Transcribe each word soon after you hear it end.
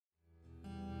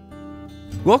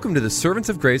Welcome to the Servants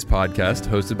of Grace podcast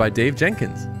hosted by Dave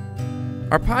Jenkins.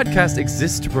 Our podcast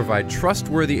exists to provide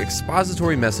trustworthy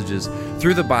expository messages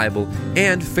through the Bible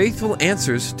and faithful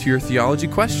answers to your theology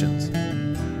questions.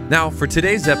 Now, for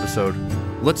today's episode,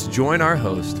 let's join our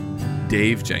host,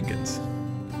 Dave Jenkins.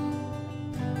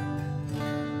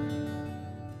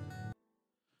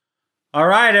 All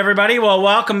right, everybody. Well,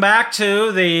 welcome back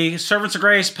to the Servants of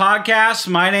Grace podcast.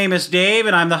 My name is Dave,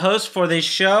 and I'm the host for this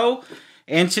show.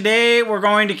 And today we're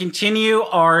going to continue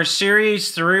our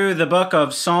series through the book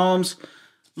of Psalms,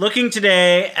 looking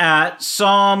today at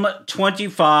Psalm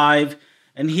 25,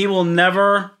 and He will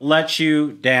never let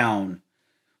you down.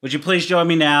 Would you please join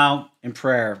me now in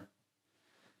prayer?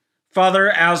 Father,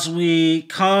 as we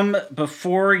come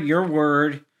before your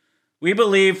word, we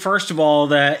believe, first of all,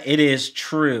 that it is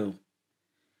true,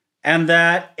 and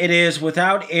that it is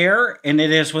without error, and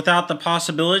it is without the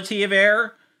possibility of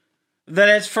error, that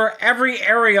it's for every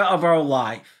area of our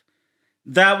life,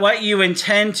 that what you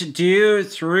intend to do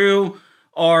through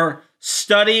our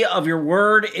study of your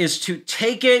word is to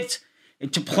take it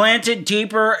and to plant it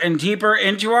deeper and deeper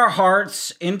into our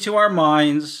hearts, into our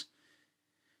minds,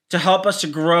 to help us to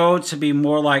grow to be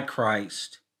more like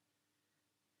Christ.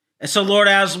 And so, Lord,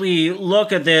 as we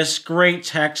look at this great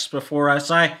text before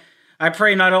us, I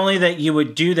pray not only that you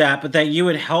would do that, but that you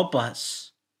would help us.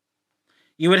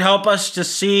 You would help us to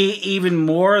see even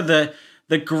more the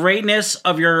greatness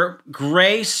of your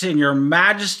grace and your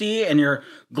majesty and your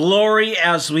glory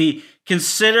as we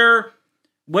consider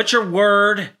what your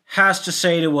word has to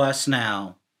say to us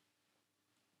now.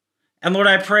 And Lord,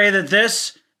 I pray that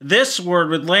this word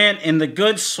would land in the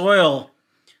good soil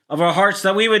of our hearts,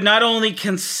 that we would not only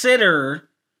consider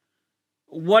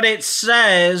what it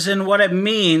says and what it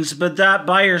means, but that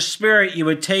by your Spirit you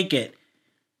would take it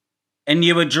and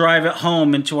you would drive it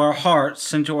home into our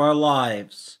hearts, into our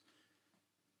lives.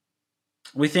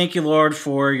 We thank you, Lord,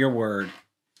 for your word.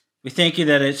 We thank you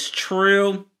that it's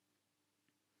true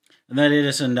and that it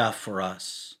is enough for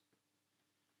us.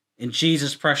 In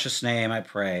Jesus' precious name I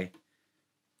pray.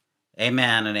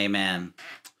 Amen and amen.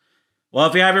 Well,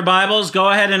 if you have your Bibles, go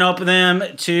ahead and open them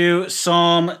to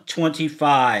Psalm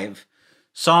 25.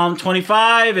 Psalm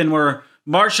 25, and we're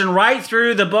marching right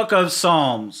through the book of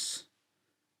Psalms.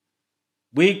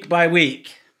 Week by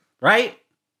week, right?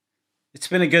 It's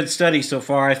been a good study so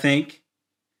far, I think.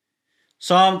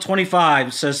 Psalm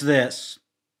 25 says this: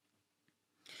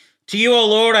 To you, O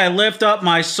Lord, I lift up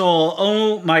my soul.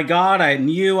 O my God, in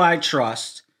you I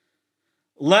trust.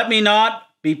 Let me not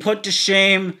be put to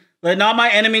shame. Let not my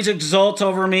enemies exult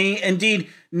over me. Indeed,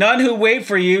 none who wait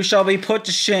for you shall be put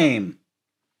to shame.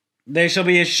 They shall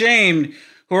be ashamed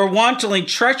who are wantonly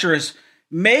treacherous.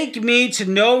 Make me to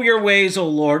know your ways, O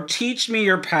Lord. Teach me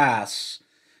your paths.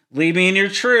 Lead me in your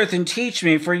truth and teach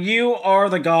me, for you are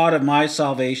the God of my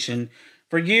salvation.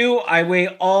 For you I wait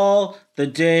all the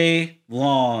day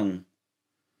long.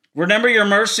 Remember your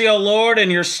mercy, O Lord,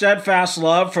 and your steadfast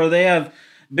love, for they have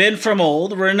been from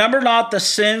old. Remember not the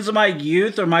sins of my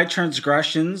youth or my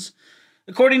transgressions.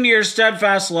 According to your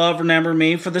steadfast love, remember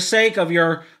me, for the sake of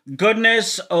your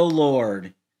goodness, O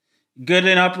Lord. Good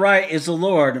and upright is the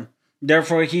Lord.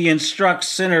 Therefore he instructs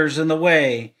sinners in the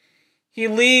way. He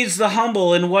leads the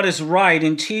humble in what is right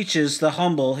and teaches the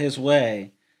humble his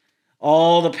way.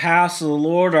 All the paths of the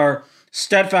Lord are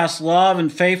steadfast love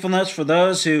and faithfulness for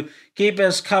those who keep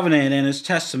his covenant and his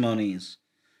testimonies.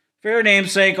 For your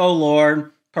name's sake, O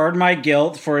Lord, pardon my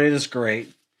guilt, for it is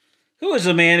great. Who is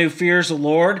a man who fears the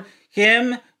Lord?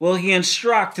 Him will he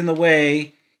instruct in the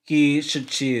way he should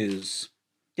choose.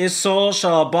 His soul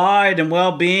shall abide in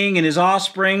well-being, and his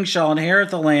offspring shall inherit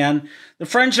the land. The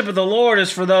friendship of the Lord is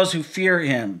for those who fear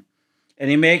him, and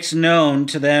he makes known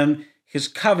to them his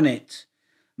covenant.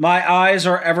 My eyes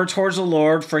are ever towards the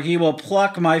Lord, for he will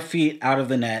pluck my feet out of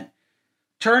the net.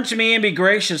 Turn to me and be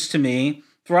gracious to me,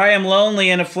 for I am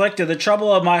lonely and afflicted. The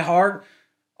trouble of my heart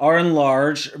are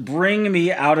enlarged. Bring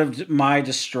me out of my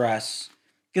distress.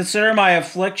 Consider my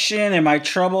affliction and my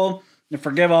trouble, and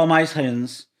forgive all my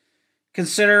sins.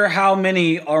 Consider how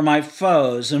many are my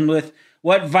foes, and with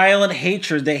what violent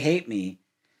hatred they hate me.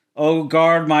 O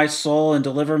guard my soul and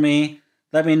deliver me.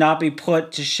 Let me not be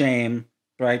put to shame,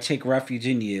 for I take refuge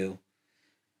in you.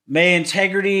 May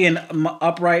integrity and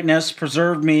uprightness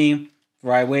preserve me,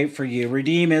 for I wait for you.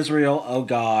 Redeem Israel, O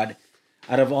God,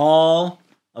 out of all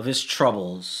of his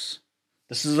troubles.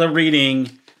 This is a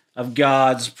reading of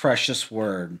God's precious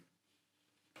word.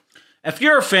 If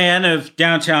you're a fan of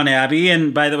Downton Abbey,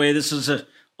 and by the way, this is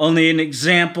only an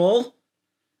example,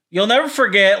 you'll never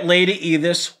forget Lady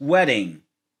Edith's wedding.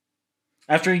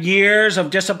 After years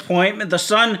of disappointment, the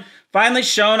son finally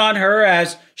shone on her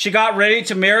as she got ready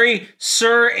to marry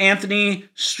Sir Anthony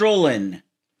Strollen.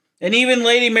 And even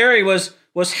Lady Mary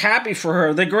was happy for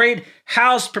her. The great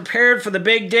house prepared for the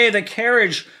big day. The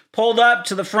carriage pulled up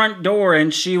to the front door,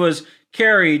 and she was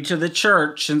carried to the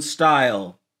church in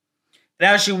style. And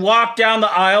as she walked down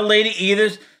the aisle, Lady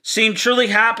Edith seemed truly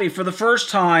happy. For the first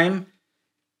time,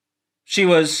 she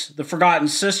was the forgotten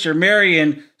sister. Mary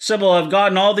and Sybil have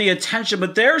gotten all the attention,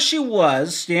 but there she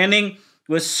was, standing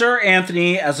with Sir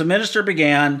Anthony as the minister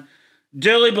began,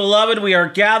 "Dearly beloved, we are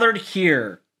gathered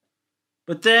here."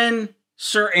 But then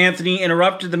Sir Anthony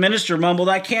interrupted the minister, mumbled,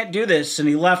 "I can't do this," and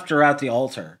he left her at the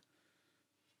altar.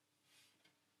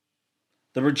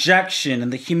 The rejection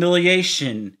and the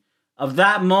humiliation of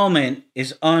that moment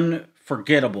is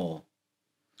unforgettable.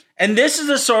 And this is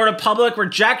the sort of public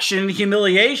rejection and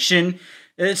humiliation.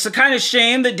 It's the kind of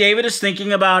shame that David is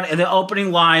thinking about in the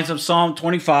opening lines of Psalm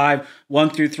 25,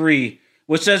 1-3,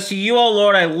 which says, "To you, O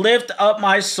Lord, I lift up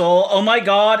my soul. O my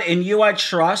God, in you I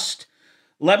trust.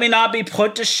 Let me not be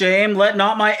put to shame. Let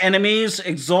not my enemies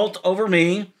exult over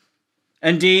me.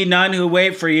 Indeed, none who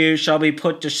wait for you shall be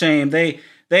put to shame.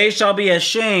 They shall be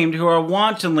ashamed who are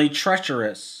wantonly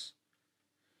treacherous."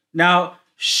 Now,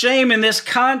 shame in this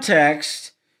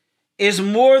context is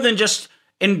more than just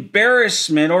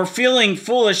embarrassment or feeling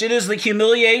foolish. It is the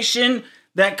humiliation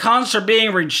that comes from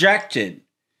being rejected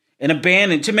and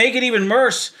abandoned. To make it even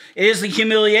worse, it is the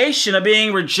humiliation of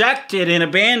being rejected and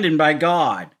abandoned by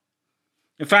God.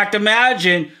 In fact,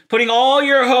 imagine putting all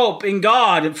your hope in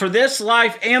God for this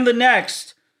life and the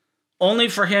next, only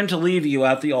for him to leave you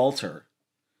at the altar.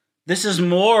 This is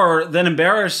more than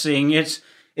embarrassing.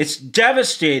 It's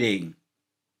devastating.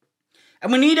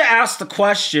 And we need to ask the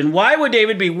question, why would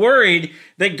David be worried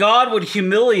that God would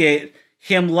humiliate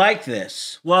him like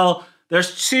this? Well,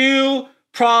 there's two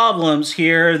problems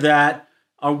here that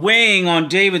are weighing on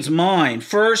David's mind.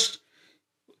 First,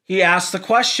 he asks the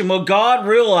question, will God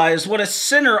realize what a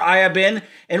sinner I have been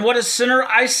and what a sinner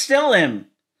I still am?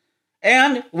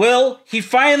 And will he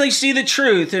finally see the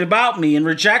truth about me and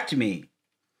reject me?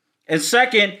 And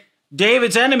second,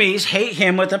 David's enemies hate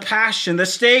him with a passion. The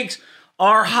stakes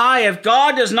are high. If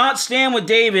God does not stand with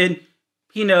David,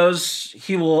 he knows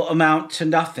he will amount to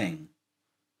nothing.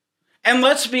 And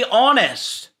let's be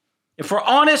honest. If we're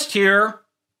honest here,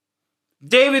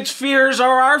 David's fears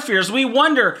are our fears. We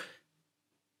wonder,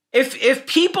 if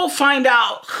people find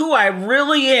out who I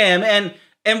really am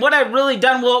and what I've really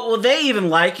done, will they even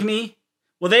like me?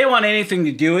 Will they want anything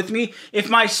to do with me? If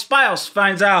my spouse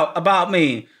finds out about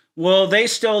me, will they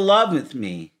still love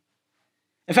me?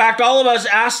 In fact, all of us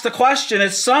ask the question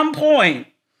at some point,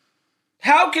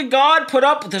 how could God put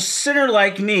up with a sinner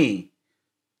like me?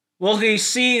 Will he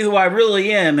see who I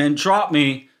really am and drop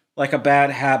me like a bad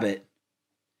habit?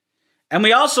 And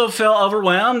we also feel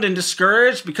overwhelmed and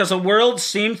discouraged because the world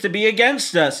seems to be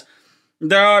against us.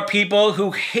 There are people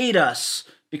who hate us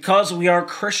because we are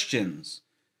Christians.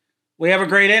 We have a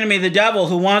great enemy, the devil,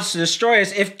 who wants to destroy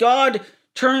us. If God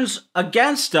turns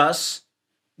against us,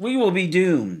 we will be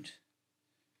doomed.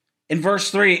 In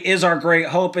verse 3 is our great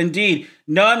hope. Indeed,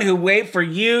 none who wait for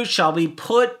you shall be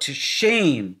put to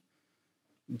shame.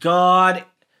 God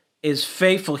is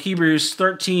faithful. Hebrews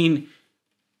 13,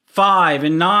 5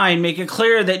 and 9 make it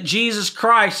clear that Jesus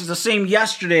Christ is the same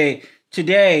yesterday,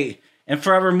 today, and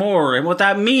forevermore. And what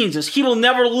that means is he will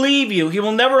never leave you. He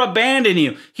will never abandon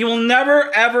you. He will never,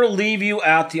 ever leave you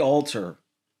at the altar.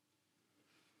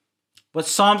 What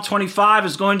Psalm 25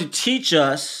 is going to teach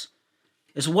us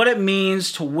is what it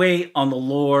means to wait on the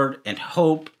Lord and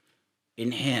hope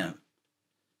in him.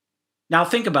 Now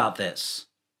think about this.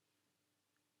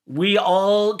 We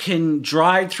all can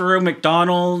drive through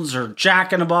McDonald's or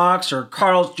Jack in the Box or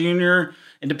Carl's Jr.,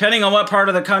 and depending on what part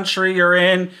of the country you're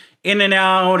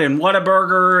In-N-Out and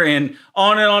Whataburger and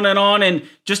on and on and on, and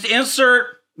just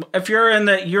insert, if you're in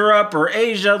the Europe or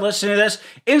Asia listening to this,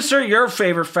 insert your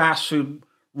favorite fast food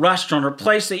restaurant or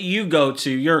place that you go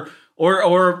to, your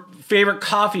or favorite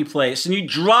coffee place, and you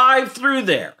drive through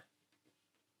there.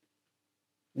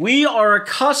 We are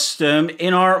accustomed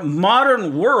in our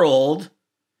modern world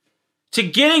to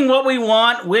getting what we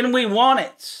want when we want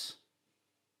it.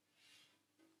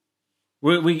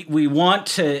 We want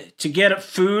to get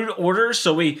food orders,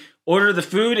 so we order the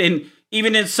food, and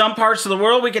even in some parts of the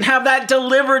world, we can have that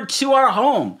delivered to our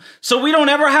home, so we don't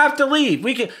ever have to leave.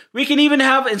 We can even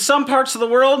have, in some parts of the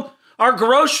world, our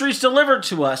groceries delivered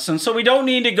to us, and so we don't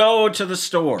need to go to the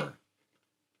store.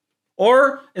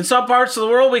 Or in some parts of the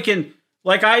world, we can,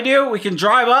 like I do, we can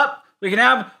drive up, we can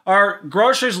have our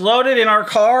groceries loaded in our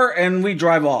car, and we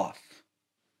drive off.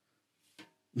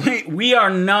 We are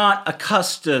not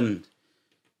accustomed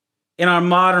in our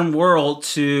modern world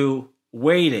to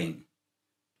waiting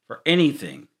for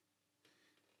anything.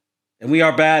 And we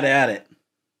are bad at it.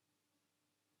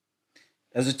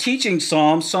 As a teaching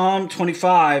psalm, Psalm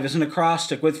 25 is an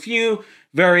acrostic with few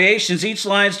variations. Each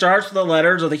line starts with the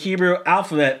letters of the Hebrew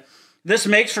alphabet. This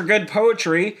makes for good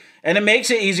poetry, and it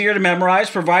makes it easier to memorize,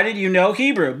 provided you know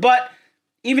Hebrew. But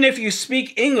even if you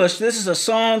speak English, this is a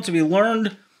psalm to be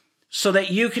learned so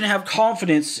that you can have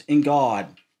confidence in God.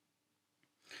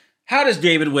 How does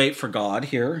David wait for God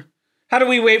here? How do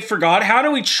we wait for God? How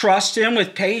do we trust him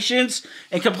with patience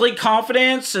and complete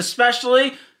confidence,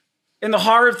 especially in the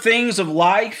hard things of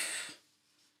life?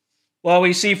 Well,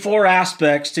 we see four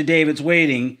aspects to David's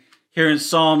waiting here in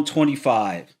Psalm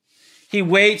 25. He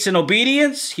waits in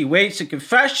obedience, he waits in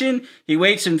confession, he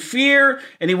waits in fear,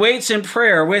 and he waits in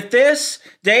prayer. With this,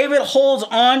 David holds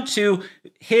on to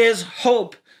his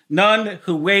hope. None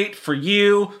who wait for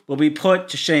you will be put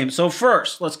to shame. So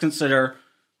first, let's consider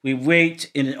we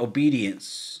wait in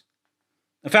obedience.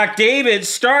 In fact, David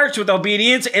starts with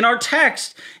obedience in our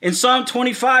text. In Psalm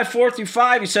 25,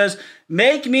 4-5, he says,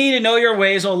 "Make me to know your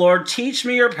ways, O Lord. Teach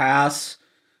me your paths.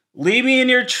 Lead me in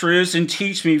your truths and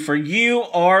teach me, for you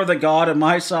are the God of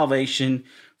my salvation.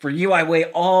 For you I wait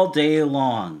all day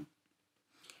long."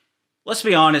 Let's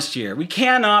be honest here. We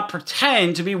cannot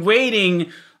pretend to be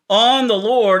waiting on the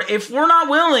Lord if we're not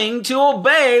willing to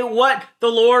obey what the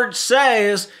Lord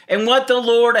says and what the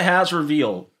Lord has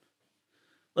revealed.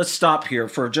 Let's stop here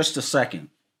for just a second.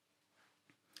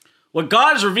 What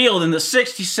God has revealed in the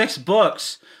 66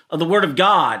 books of the Word of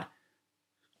God,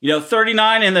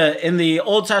 39 in the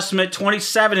Old Testament,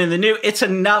 27 in the New, it's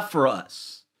enough for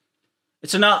us.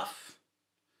 It's enough.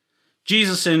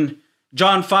 Jesus in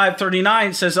John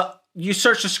 5:39 says, "You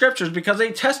search the scriptures because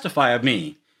they testify of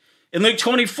me." In Luke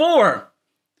 24,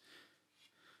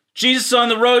 Jesus is on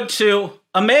the road to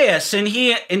Emmaus, and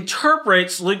he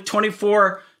interprets Luke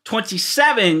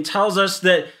 24:27, tells us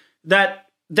that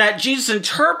Jesus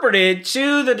interpreted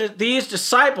to these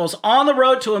disciples on the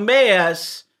road to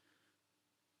Emmaus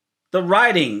the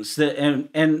writings and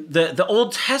the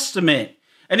Old Testament.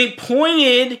 And he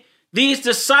pointed these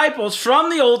disciples from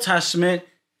the Old Testament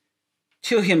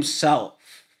to himself.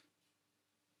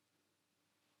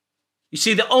 You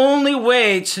see, the only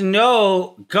way to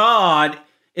know God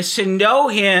is to know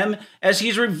him as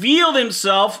he's revealed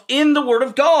himself in the Word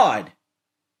of God.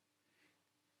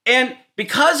 And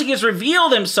because he has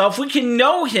revealed himself, we can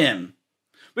know him.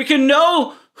 We can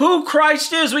know who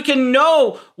Christ is. We can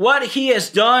know what he has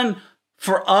done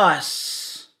for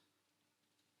us.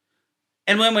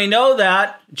 And when we know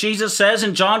that, Jesus says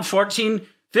in John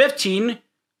 14:15,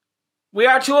 we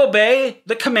are to obey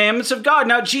the commandments of God.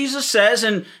 Now, Jesus says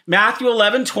in Matthew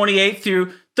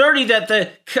 11:28-30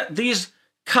 that these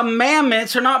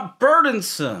commandments are not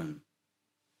burdensome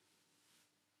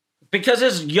because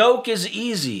his yoke is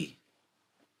easy.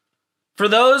 For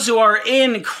those who are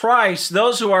in Christ,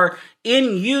 those who are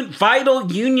in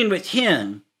vital union with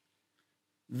him,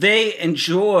 they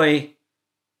enjoy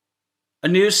a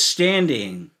new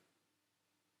standing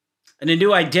and a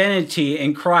new identity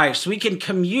in Christ. We can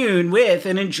commune with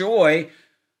and enjoy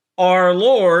our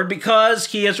Lord because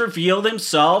he has revealed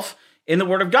himself in the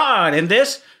Word of God. And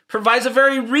this provides a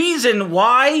very reason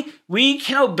why we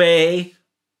can obey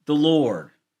the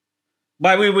Lord,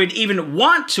 why we would even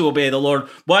want to obey the Lord,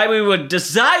 why we would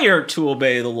desire to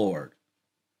obey the Lord.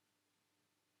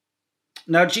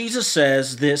 Now, Jesus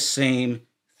says this same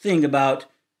thing about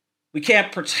we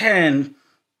can't pretend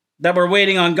that we're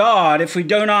waiting on God if we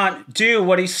do not do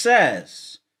what he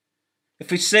says. If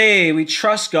we say we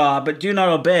trust God but do not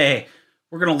obey,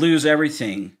 we're going to lose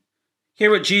everything.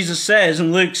 Hear what Jesus says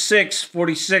in Luke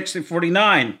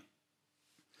 6:46-49.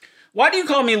 "Why do you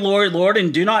call me Lord, Lord,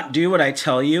 and do not do what I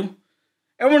tell you?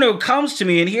 Everyone who comes to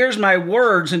me and hears my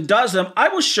words and does them, I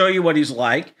will show you what he's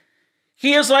like.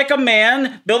 He is like a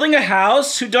man building a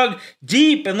house who dug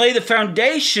deep and laid the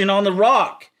foundation on the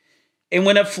rock. And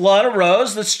when a flood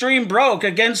arose, the stream broke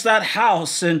against that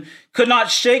house and could not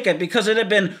shake it because it had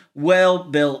been well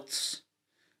built.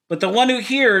 But the one who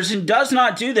hears and does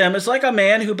not do them is like a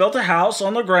man who built a house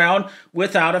on the ground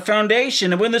without a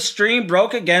foundation. And when the stream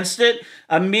broke against it,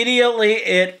 immediately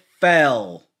it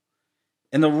fell.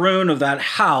 And the ruin of that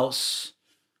house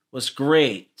was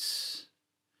great."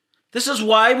 This is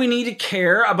why we need to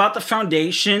care about the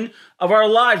foundation of our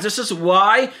lives. This is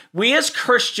why we as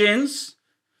Christians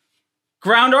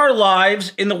ground our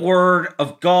lives in the Word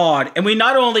of God. And we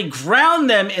not only ground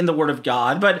them in the Word of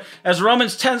God, but as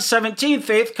Romans 10:17,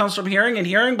 faith comes from hearing and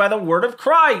hearing by the Word of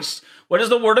Christ. What is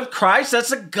the Word of Christ? That's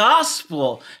the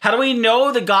gospel. How do we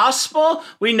know the gospel?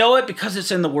 We know it because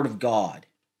it's in the Word of God.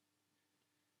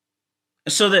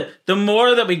 So that the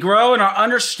more that we grow in our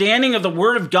understanding of the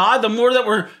Word of God, the more that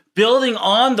we're building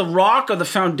on the rock of the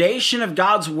foundation of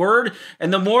God's Word,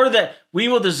 and the more that we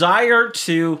will desire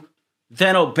to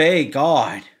then obey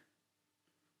God.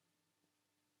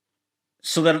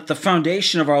 So that the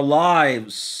foundation of our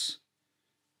lives,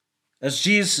 as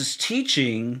Jesus is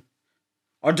teaching,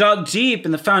 are dug deep,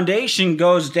 and the foundation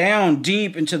goes down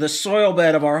deep into the soil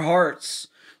bed of our hearts,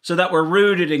 so that we're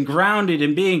rooted and grounded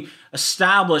and being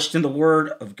established in the Word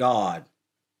of God.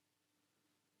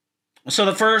 So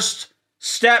the first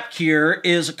step here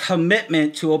is a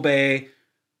commitment to obey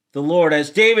the Lord. As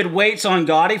David waits on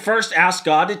God, he first asks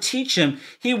God to teach him.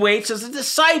 He waits as a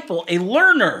disciple, a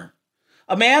learner,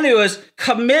 a man who is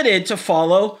committed to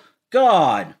follow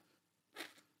God.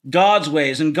 God's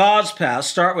ways and God's paths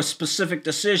start with specific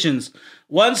decisions.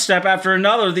 One step after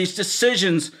another, these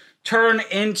decisions turn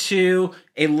into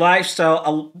a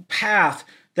lifestyle, a path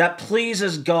that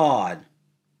pleases God.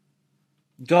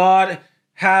 God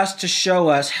has to show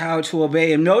us how to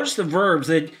obey him. Notice the verbs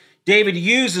that David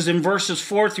uses in verses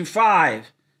 4 through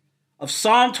 5 of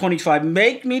Psalm 25.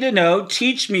 Make me to know,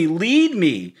 teach me, lead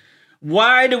me.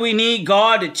 Why do we need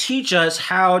God to teach us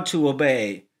how to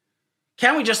obey?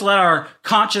 Can't we just let our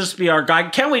conscience be our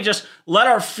guide? Can't we just let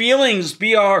our feelings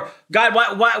be our guide?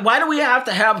 Why do we have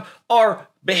to have our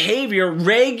behavior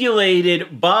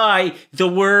regulated by the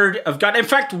Word of God? In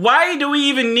fact, why do we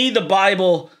even need the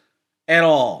Bible at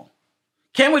all?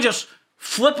 Can't we just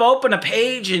flip open a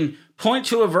page and point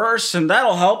to a verse and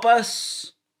that'll help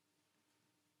us?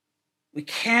 We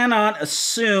cannot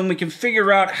assume we can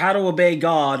figure out how to obey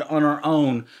God on our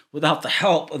own without the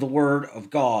help of the Word of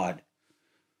God.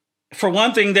 For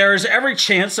one thing, there is every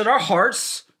chance that our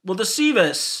hearts will deceive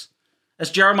us.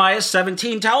 As Jeremiah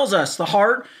 17 tells us, the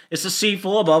heart is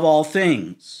deceitful above all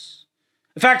things.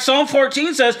 In fact, Psalm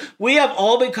 14 says, we have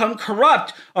all become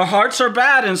corrupt. Our hearts are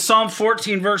bad in Psalm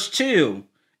 14, verse 2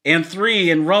 and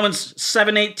 3, and Romans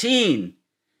 7:18.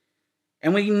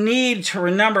 And we need to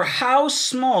remember how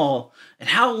small and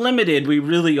how limited we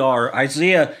really are.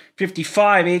 Isaiah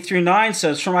 55, 8 through 9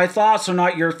 says, for my thoughts are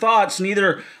not your thoughts,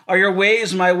 neither are your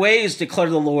ways my ways, declare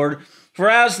the Lord. For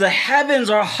as the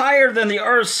heavens are higher than the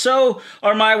earth, so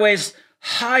are my ways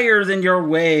higher than your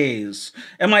ways,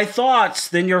 and my thoughts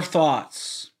than your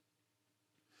thoughts.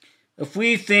 If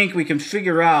we think we can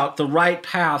figure out the right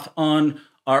path on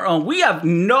our own, we have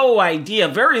no idea,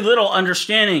 very little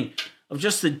understanding of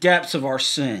just the depths of our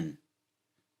sin.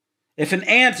 If an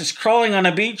ant is crawling on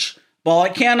a beach ball,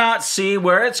 it cannot see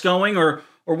where it's going or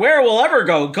where it will ever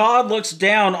go. God looks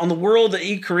down on the world that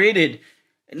he created,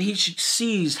 and he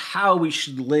sees how we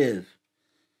should live.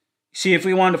 See, if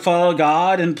we want to follow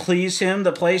God and please him,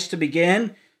 the place to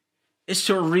begin is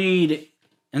to read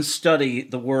and study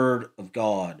the Word of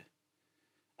God.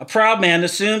 A proud man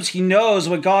assumes he knows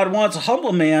what God wants. A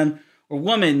humble man or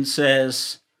woman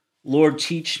says, Lord,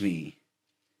 teach me.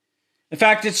 In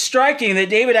fact, it's striking that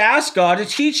David asked God to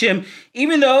teach him,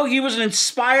 even though he was an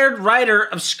inspired writer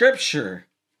of Scripture.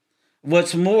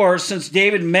 What's more, since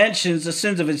David mentions the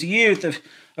sins of his youth,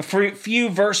 a few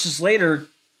verses later,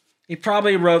 he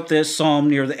probably wrote this psalm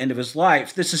near the end of his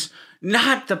life. This is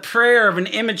not the prayer of an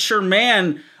immature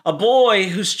man, a boy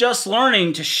who's just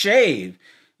learning to shave.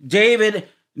 David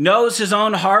knows his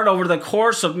own heart over the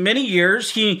course of many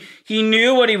years. He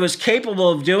knew what he was capable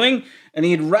of doing, and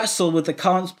he had wrestled with the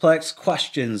complex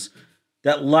questions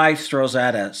that life throws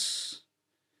at us.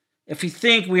 If we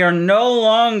think we are no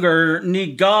longer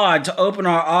need God to open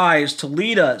our eyes, to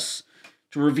lead us,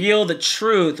 to reveal the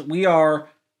truth, we are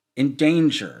in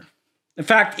danger. In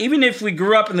fact, even if we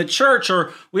grew up in the church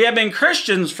or we have been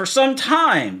Christians for some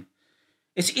time,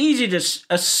 it's easy to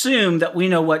assume that we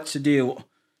know what to do,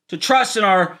 to trust in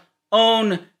our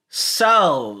own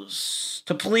selves,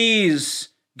 to please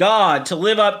God, to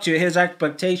live up to his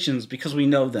expectations because we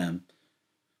know them.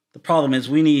 The problem is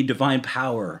we need divine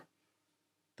power,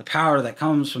 the power that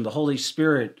comes from the Holy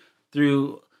Spirit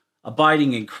through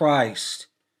abiding in Christ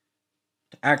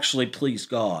to actually please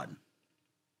God.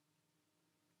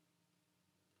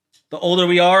 The older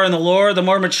we are in the Lord, the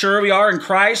more mature we are in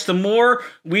Christ, the more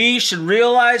we should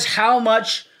realize how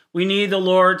much we need the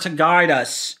Lord to guide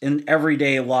us in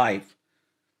everyday life.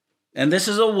 And this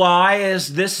is a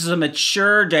wise, this is a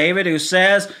mature David who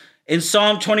says in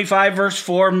Psalm 25, verse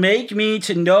 4, make me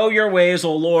to know your ways,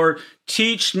 O Lord,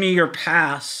 teach me your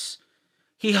paths.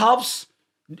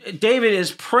 David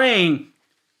is praying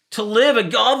to live a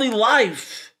godly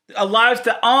life, a life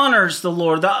that honors the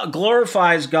Lord, that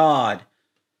glorifies God.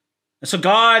 And so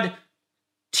God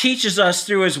teaches us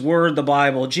through his word, the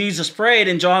Bible. Jesus prayed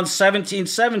in John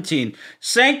 17:17,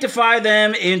 sanctify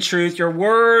them in truth. Your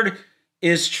word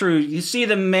is true. You see,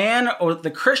 the man or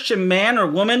the Christian man or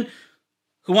woman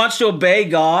who wants to obey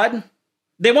God,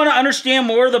 they want to understand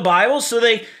more of the Bible so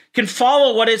they can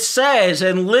follow what it says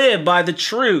and live by the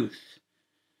truth.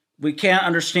 We can't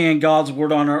understand God's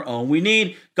word on our own. We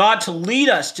need God to lead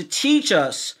us, to teach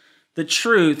us the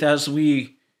truth as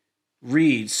we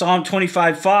read. Psalm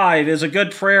 25:5 is a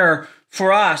good prayer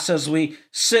for us as we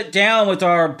sit down with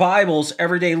our Bibles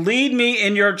every day. Lead me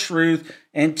in your truth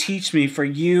and teach me, for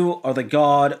you are the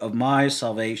God of my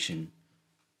salvation.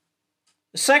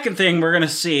 The second thing we're going to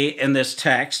see in this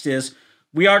text is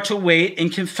we are to wait in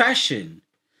confession.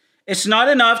 It's not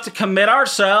enough to commit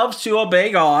ourselves to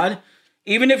obey God.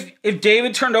 Even if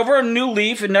David turned over a new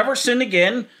leaf and never sinned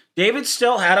again, David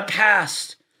still had a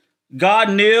past.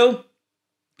 God knew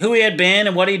who he had been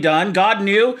and what he'd done. God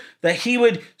knew that he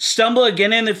would stumble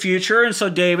again in the future, and so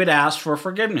David asked for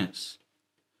forgiveness.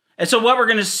 And so what we're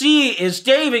going to see is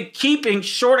David keeping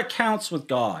short accounts with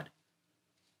God.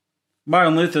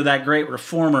 Martin Luther, that great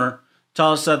reformer,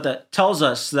 tells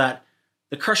us that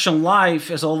the Christian life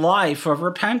is a life of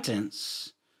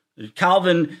repentance.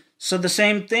 Calvin said the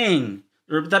same thing.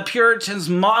 The Puritans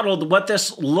modeled what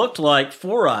this looked like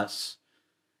for us.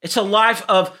 It's a life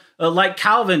of, like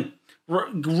Calvin,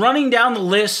 running down the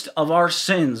list of our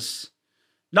sins.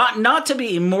 Not to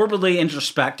be morbidly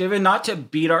introspective and not to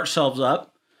beat ourselves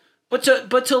up, but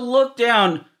to look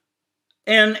down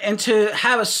and to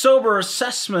have a sober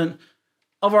assessment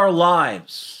of our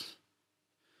lives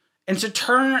and to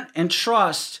turn and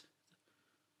trust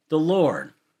the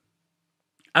Lord.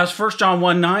 As 1 John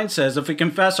 1:9 says, if we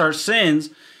confess our sins,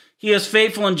 he is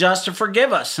faithful and just to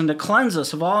forgive us and to cleanse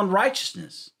us of all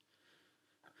unrighteousness.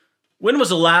 When was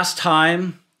the last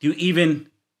time you even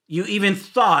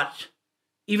thought,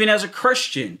 even as a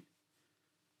Christian,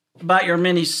 about your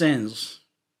many sins?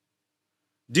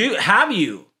 Have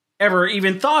you ever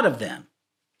even thought of them?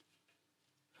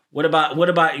 What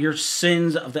about your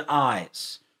sins of the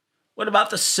eyes? What about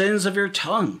the sins of your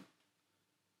tongue?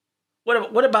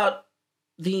 What about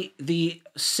the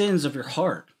sins of your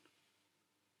heart?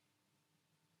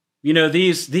 You know,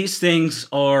 these things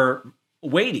are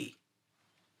weighty.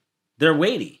 They're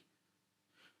weighty.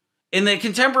 In the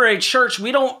contemporary church,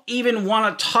 we don't even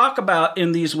want to talk about it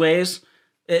in this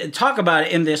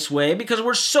way because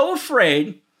we're so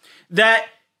afraid that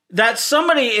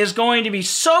somebody is going to be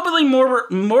soberly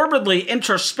morbidly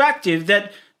introspective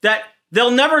that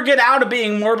they'll never get out of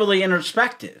being morbidly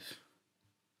introspective.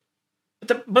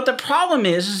 But the problem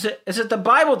is that the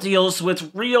Bible deals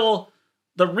with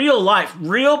the real life,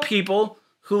 real people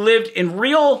who lived in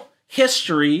real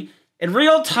history, in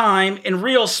real time, in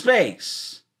real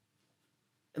space.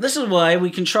 And this is why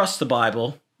we can trust the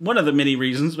Bible. One of the many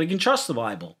reasons we can trust the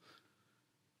Bible.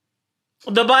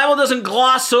 The Bible doesn't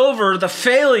gloss over the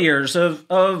failures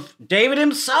of David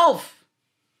himself.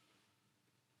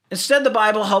 Instead, the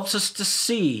Bible helps us to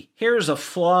see, here's a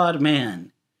flawed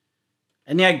man,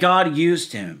 and yet God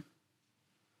used him.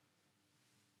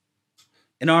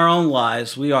 In our own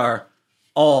lives, we are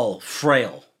all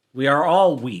frail. We are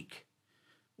all weak.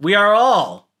 We are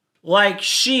all like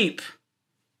sheep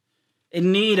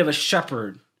in need of a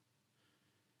shepherd.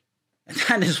 And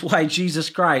that is why Jesus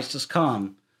Christ has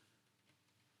come.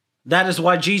 That is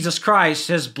why Jesus Christ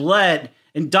has bled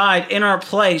and died in our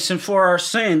place and for our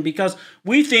sin, because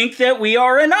we think that we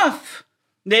are enough.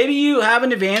 Maybe you have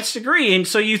an advanced degree, and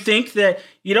so you think that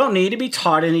you don't need to be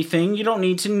taught anything. You don't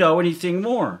need to know anything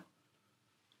more.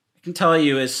 I can tell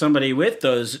you, as somebody with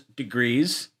those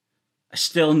degrees, I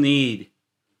still need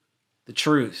the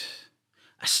truth.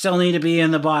 I still need to be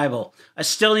in the Bible. I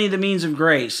still need the means of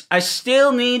grace. I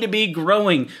still need to be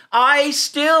growing. I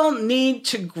still need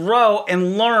to grow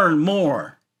and learn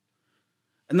more.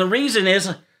 And the reason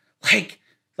is, like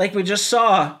we just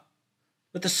saw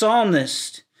with the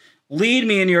psalmist, lead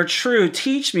me in your truth,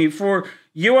 teach me, for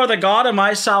you are the God of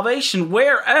my salvation.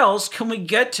 Where else can we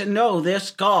get to know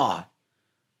this God?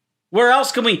 Where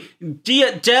else can we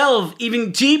delve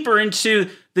even deeper into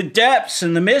the depths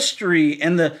and the mystery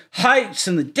and the heights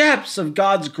and the depths of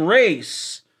God's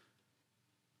grace?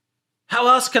 How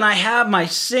else can I have my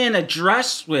sin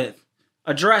addressed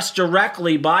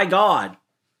directly by God,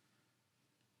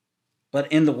 but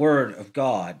in the Word of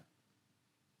God?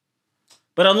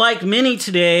 But unlike many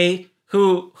today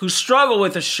who struggle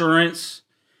with assurance,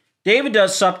 David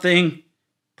does something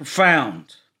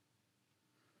profound.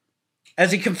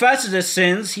 As he confesses his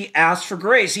sins, he asks for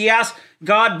grace. He asks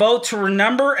God both to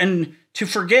remember and to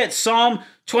forget. Psalm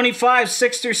 25,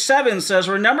 6-7 says,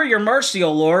 remember your mercy,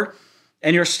 O Lord,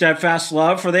 and your steadfast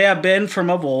love, for they have been from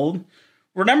of old.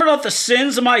 Remember not the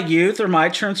sins of my youth or my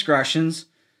transgressions.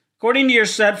 According to your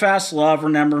steadfast love,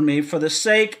 remember me for the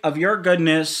sake of your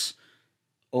goodness,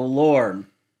 O Lord.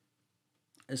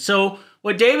 And so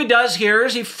what David does here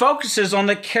is he focuses on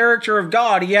the character of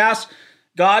God. He asks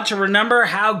God to remember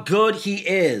how good he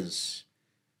is.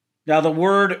 Now, the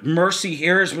word mercy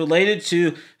here is related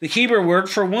to the Hebrew word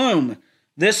for womb.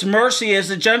 This mercy is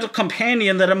the gentle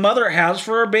companion that a mother has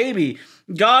for her baby.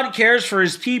 God cares for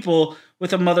his people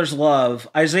with a mother's love.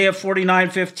 Isaiah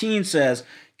 49:15 says,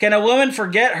 "Can a woman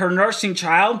forget her nursing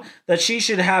child, that she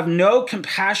should have no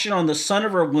compassion on the son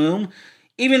of her womb?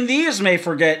 Even these may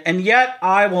forget, and yet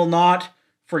I will not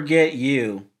forget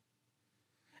you."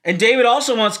 And David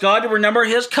also wants God to remember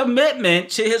his commitment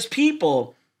to his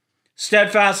people.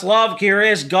 Steadfast love here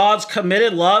is God's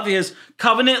committed love, his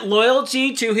covenant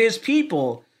loyalty to his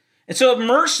people. And so if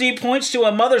mercy points to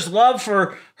a mother's love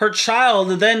for her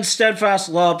child, then steadfast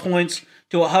love points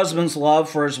to a husband's love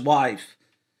for his wife.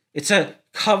 It's a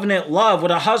covenant love.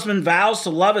 When a husband vows to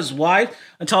love his wife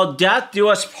until death do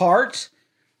us part,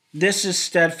 this is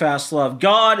steadfast love.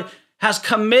 God has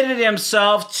committed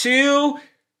himself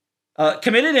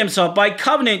by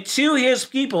covenant to his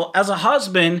people as a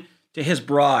husband to his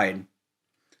bride.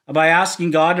 By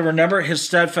asking God to remember his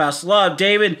steadfast love,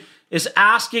 David is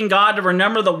asking God to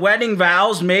remember the wedding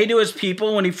vows made to his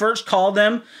people when he first called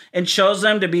them and chose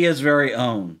them to be his very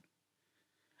own.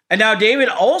 And now David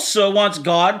also wants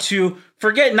God to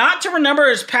forget, not to remember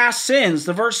his past sins.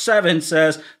 The verse 7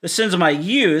 says, the sins of my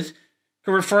youth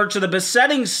could refer to the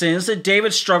besetting sins that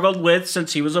David struggled with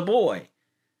since he was a boy.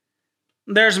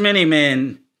 There's many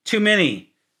men, too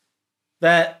many,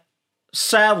 that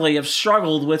sadly have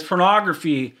struggled with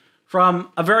pornography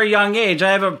from a very young age.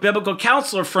 I have a biblical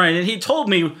counselor friend, and he told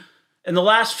me in the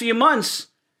last few months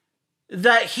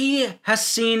that he has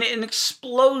seen an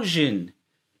explosion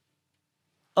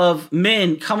of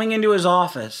men coming into his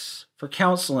office for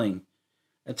counseling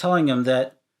and telling him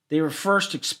that they were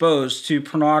first exposed to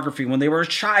pornography when they were a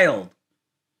child,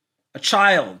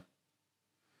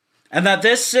 and that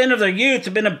this sin of their youth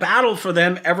had been a battle for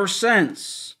them ever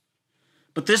since.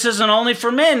 But this isn't only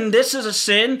for men. This is a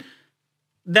sin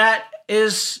that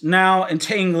is now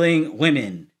entangling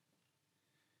women.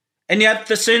 And yet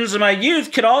the sins of my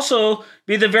youth could also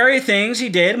be the very things he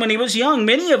did when he was young.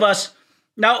 Many of us,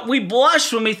 now we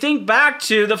blush when we think back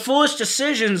to the foolish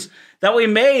decisions that we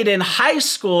made in high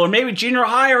school or maybe junior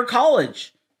high or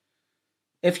college.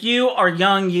 If you are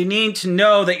young, you need to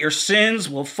know that your sins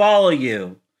will follow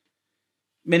you.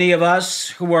 Many of us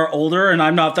who are older, and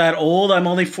I'm not that old, I'm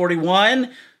only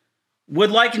 41, would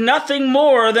like nothing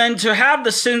more than to have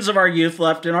the sins of our youth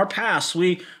left in our past.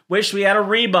 We wish we had a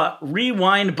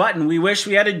rewind button. We wish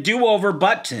we had a do-over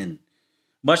button.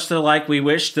 Much to like we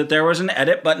wish that there was an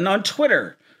edit button on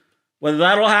Twitter. Whether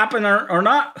that'll happen or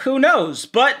not, who knows?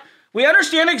 But we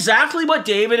understand exactly what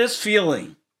David is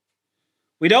feeling.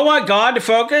 We don't want God to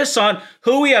focus on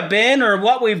who we have been or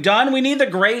what we've done. We need the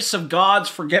grace of God's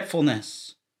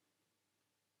forgetfulness.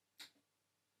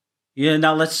 Yeah,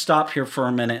 now let's stop here for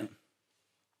a minute.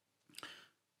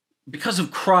 Because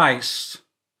of Christ,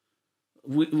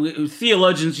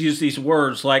 theologians use these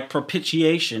words like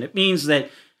propitiation. It means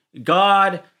that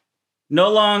God no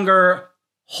longer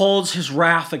holds his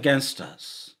wrath against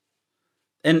us.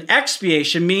 And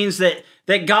expiation means that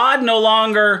God no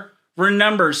longer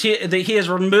remembers, that he has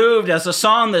removed, as the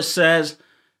psalmist says,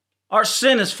 our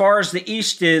sin as far as the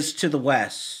east is to the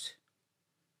west.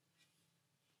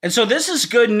 And so this is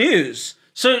good news.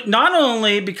 So not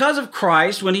only because of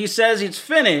Christ, when he says it's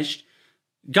finished,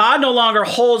 God no longer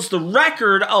holds the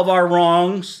record of our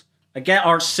wrongs,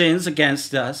 our sins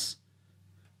against us,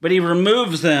 but he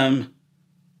removes them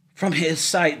from his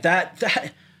sight.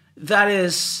 That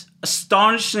is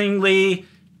astonishingly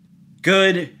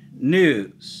good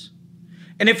news.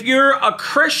 And if you're a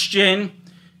Christian,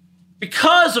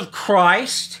 because of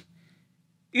Christ,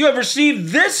 you have received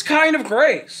this kind of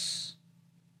grace.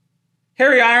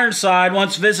 Harry Ironside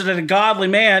once visited a godly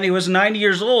man. He was 90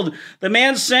 years old. The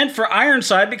man sent for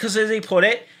Ironside because, as he put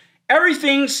it,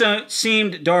 everything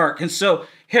seemed dark. And so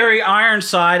Harry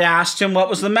Ironside asked him what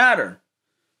was the matter.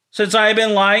 Since I have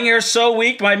been lying here so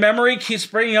weak, my memory keeps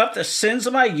bringing up the sins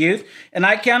of my youth, and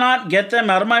I cannot get them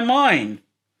out of my mind.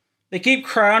 They keep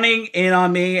crowding in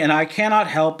on me, and I cannot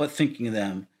help but thinking of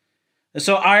them. And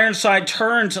so Ironside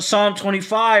turned to Psalm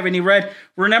 25, and he read,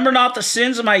 "Remember not the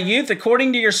sins of my youth,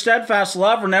 according to your steadfast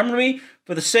love. Remember me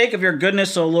for the sake of your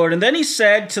goodness, O Lord." And then he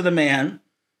said to the man,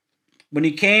 when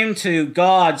he came to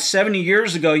God 70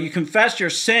 years ago, you confessed your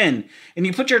sin, and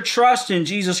you put your trust in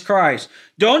Jesus Christ.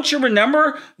 Don't you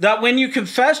remember that when you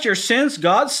confessed your sins,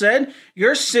 God said,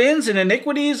 your sins and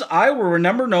iniquities I will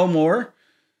remember no more?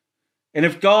 And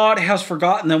if God has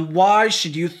forgotten them, why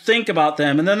should you think about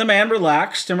them? And then the man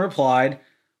relaxed and replied,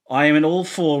 I am an old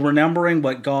fool, remembering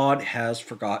what God has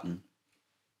forgotten.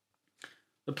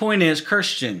 The point is,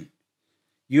 Christian,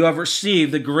 you have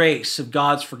received the grace of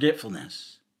God's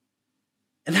forgetfulness.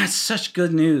 And that's such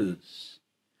good news.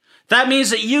 That means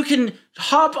that you can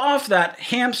hop off that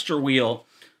hamster wheel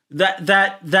if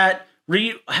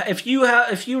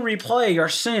you replay your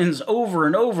sins over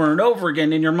and over and over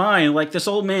again in your mind like this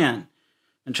old man.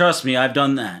 And trust me, I've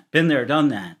done that. Been there, done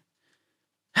that.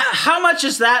 How much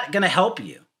is that going to help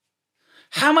you?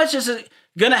 How much is it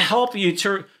going to help you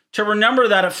to remember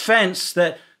that offense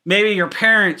that maybe your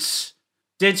parents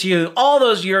did to you all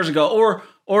those years ago,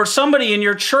 or somebody in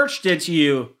your church did to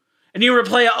you, and you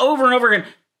replay it over and over again,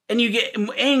 and you get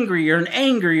angrier and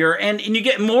angrier, and you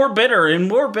get more bitter and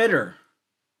more bitter?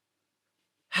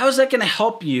 How is that going to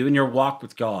help you in your walk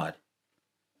with God?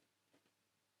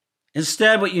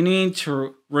 Instead, what you need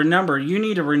to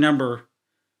remember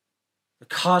the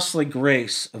costly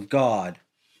grace of God.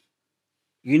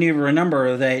 You need to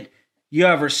remember that you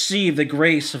have received the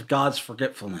grace of God's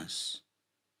forgetfulness.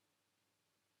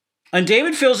 And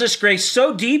David feels this grace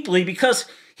so deeply because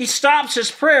he stops his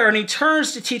prayer and he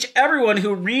turns to teach everyone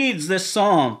who reads this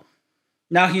psalm.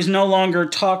 Now he's no longer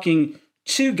talking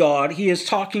to God, he is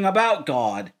talking about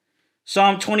God.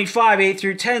 Psalm 25,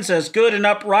 8-10 says, Good and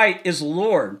upright is the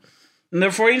Lord, and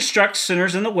therefore he instructs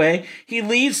sinners in the way. He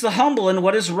leads the humble in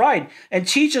what is right, and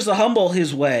teaches the humble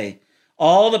his way.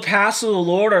 All the paths of the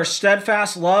Lord are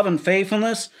steadfast love and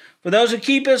faithfulness for those who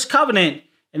keep his covenant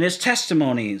and his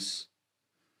testimonies.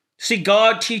 See,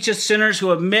 God teaches sinners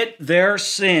who admit their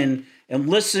sin and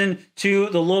listen to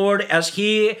the Lord as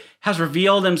he has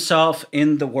revealed himself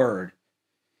in the word.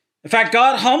 In fact,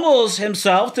 God humbles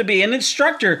himself to be an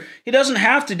instructor. He doesn't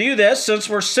have to do this since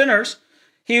we're sinners.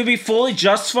 He would be fully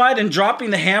justified in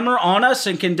dropping the hammer on us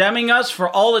and condemning us for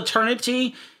all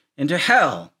eternity into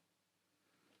hell.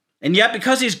 And yet,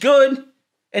 because he's good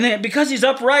and because he's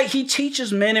upright, he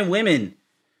teaches men and women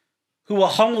who will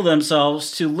humble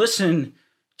themselves to listen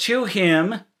to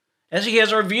him as he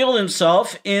has revealed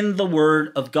himself in the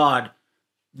word of God.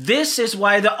 This is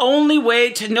why the only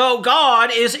way to know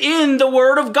God is in the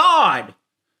Word of God.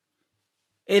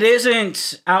 It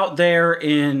isn't out there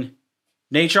in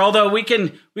nature, although we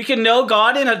can know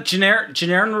God in a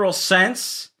general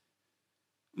sense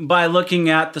by looking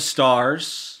at the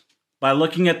stars, by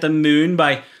looking at the moon,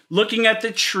 by looking at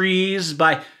the trees,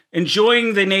 by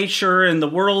enjoying the nature and the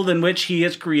world in which he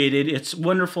has created. It's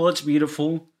wonderful, it's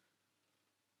beautiful.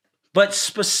 But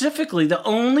specifically, the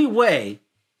only way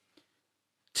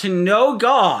to know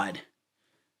God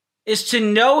is to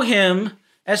know him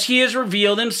as he has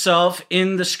revealed himself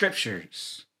in the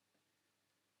scriptures.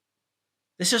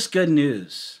 This is good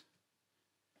news.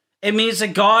 It means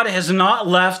that God has not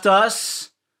left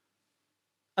us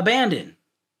abandoned.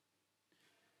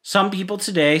 Some people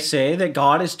today say that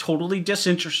God is totally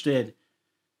disinterested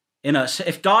in us.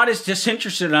 If God is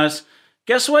disinterested in us,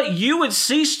 guess what? You would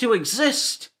cease to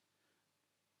exist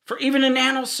for even a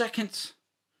nanosecond,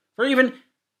 for even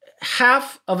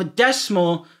half of a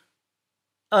decimal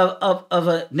of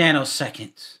a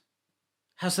nanosecond.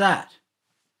 How's that?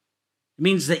 It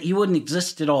means that you wouldn't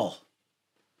exist at all.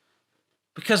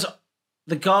 Because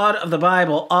the God of the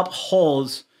Bible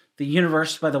upholds the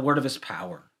universe by the word of his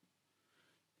power.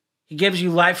 He gives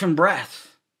you life and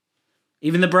breath.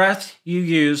 Even the breath you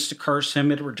use to curse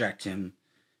him and to reject him.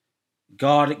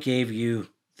 God gave you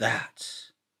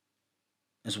that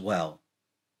as well.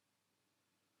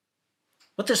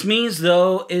 What this means,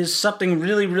 though, is something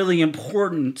really, really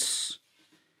important.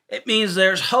 It means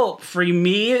there's hope for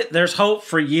me, there's hope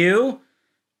for you.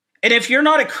 And if you're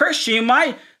not a Christian, you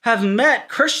might have met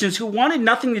Christians who wanted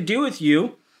nothing to do with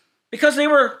you because they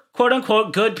were, quote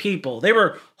unquote, good people. They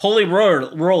were holy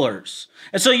rulers.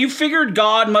 And so you figured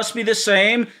God must be the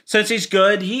same since he's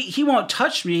good. He won't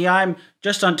touch me. I'm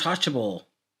just untouchable.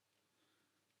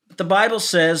 But the Bible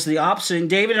says the opposite, and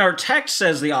David in our text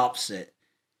says the opposite.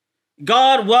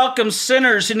 God welcomes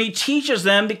sinners and he teaches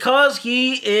them because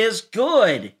he is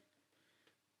good.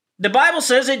 The Bible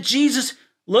says that Jesus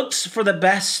looks for the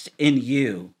best in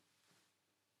you.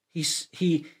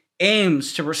 He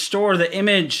aims to restore the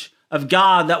image of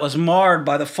God that was marred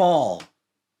by the fall.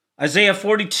 Isaiah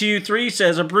 42:3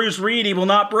 says, A bruised reed he will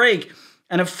not break,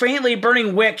 and a faintly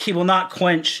burning wick he will not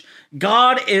quench.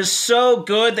 God is so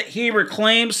good that he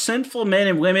reclaims sinful men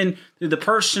and women through the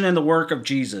person and the work of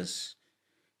Jesus.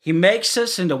 He makes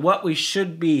us into what we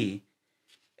should be.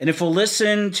 And if we'll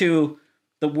listen to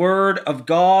the word of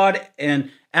God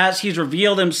and as he's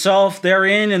revealed himself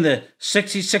therein in the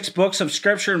 66 books of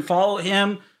scripture and follow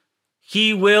him,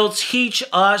 He will teach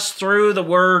us through the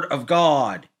Word of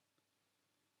God.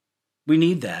 We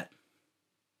need that.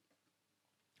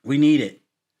 We need it.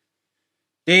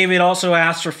 David also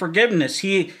asked for forgiveness.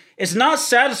 He is not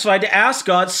satisfied to ask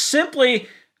God simply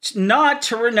not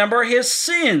to remember his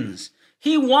sins.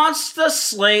 He wants the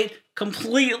slate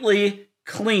completely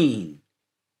clean.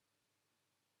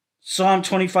 Psalm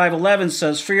 25:11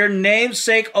 says, "For your name's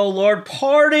sake, O Lord,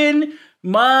 pardon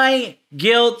my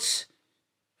guilt,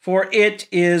 for it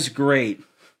is great."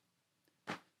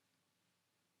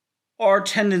 Our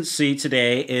tendency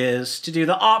today is to do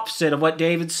the opposite of what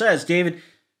David says. David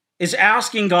is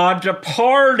asking God to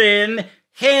pardon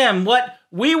him. What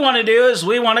we want to do is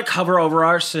we want to cover over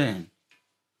our sin.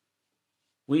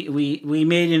 We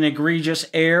made an egregious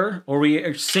error, or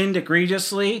we sinned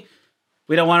egregiously.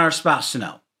 We don't want our spouse to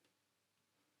know.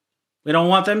 We don't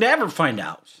want them to ever find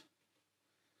out.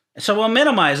 So we'll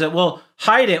minimize it. We'll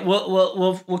hide it.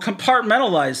 We'll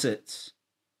compartmentalize it.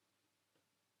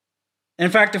 In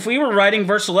fact, if we were writing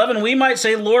verse 11, we might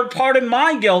say, "Lord, pardon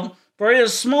my guilt, for it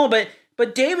is small."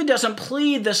 But David doesn't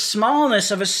plead the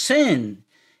smallness of his sin.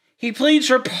 He pleads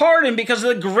for pardon because of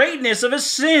the greatness of his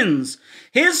sins.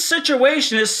 His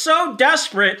situation is so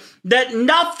desperate that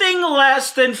nothing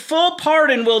less than full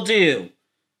pardon will do.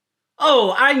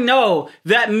 Oh, I know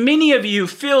that many of you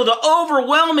feel the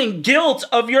overwhelming guilt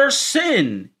of your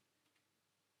sin.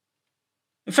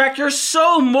 In fact, you're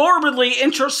so morbidly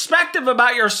introspective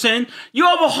about your sin, you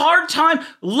have a hard time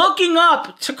looking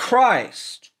up to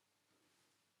Christ.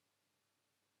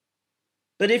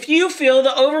 But if you feel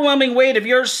the overwhelming weight of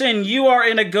your sin, you are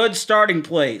in a good starting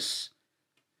place.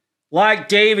 Like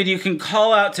David, you can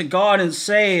call out to God and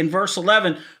say in verse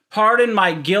 11, "Pardon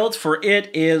my guilt, for it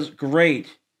is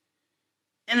great."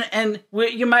 And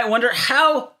you might wonder,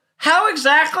 how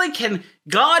exactly can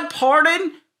God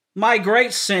pardon my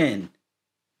great sin?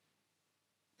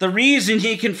 The reason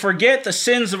he can forget the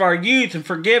sins of our youth and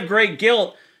forgive great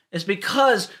guilt is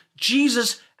because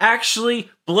Jesus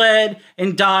actually bled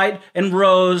and died and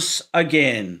rose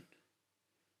again.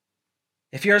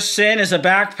 If your sin is a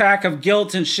backpack of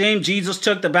guilt and shame, Jesus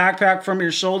took the backpack from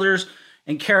your shoulders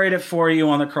and carried it for you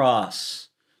on the cross.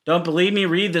 Don't believe me?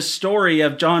 Read the story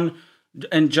of John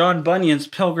Bunyan's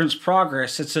Pilgrim's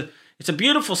Progress. It's a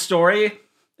beautiful story,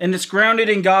 and it's grounded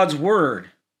in God's word.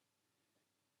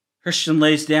 Christian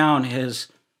lays down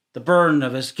the burden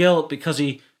of his guilt because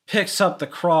he picks up the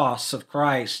cross of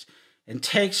Christ and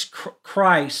takes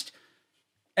Christ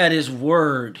at his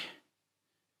word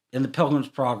in the Pilgrim's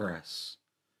Progress.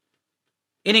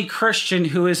 Any Christian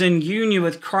who is in union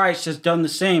with Christ has done the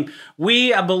same. We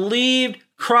have believed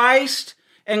Christ,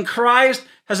 and Christ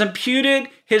has imputed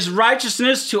his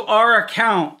righteousness to our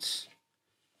account.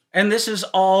 And this is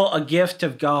all a gift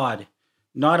of God,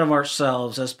 not of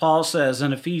ourselves, as Paul says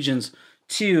in Ephesians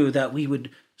 2,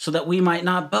 so that we might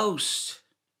not boast.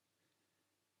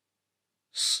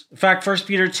 In fact, 1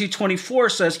 Peter 2:24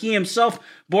 says, "He himself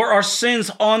bore our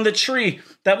sins on the tree,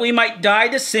 that we might die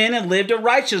to sin and live to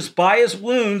righteousness. By his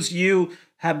wounds you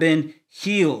have been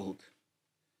healed."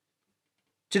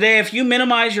 Today, if you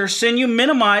minimize your sin, you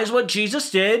minimize what Jesus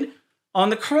did on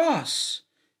the cross.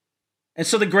 And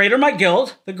so the greater my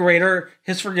guilt, the greater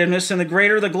his forgiveness, and the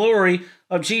greater the glory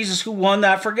of Jesus who won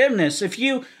that forgiveness. If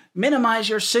you minimize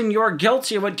your sin, you are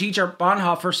guilty of what Dietrich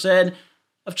Bonhoeffer said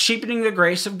of cheapening the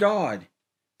grace of God,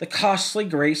 the costly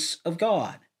grace of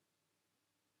God.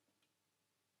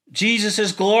 Jesus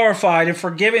is glorified in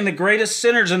forgiving the greatest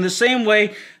sinners in the same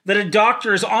way that a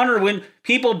doctor is honored when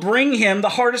people bring him the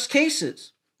hardest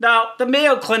cases. Now, the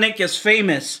Mayo Clinic is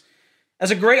famous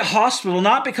as a great hospital,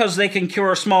 not because they can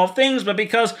cure small things, but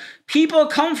because people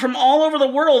come from all over the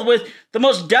world with the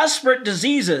most desperate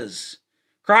diseases.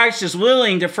 Christ is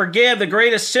willing to forgive the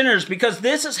greatest sinners because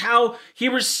this is how he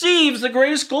receives the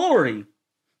greatest glory.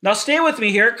 Now stay with me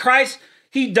here. Christ,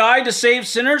 he died to save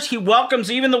sinners. He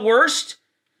welcomes even the worst.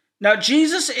 Now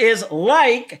Jesus is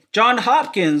like Johns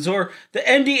Hopkins or the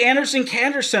MD Anderson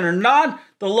Cancer Center, not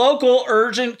the local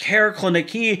urgent care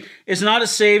clinic. He is not a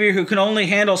savior who can only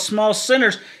handle small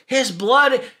sinners. His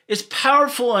blood is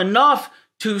powerful enough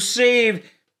to save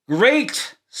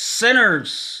great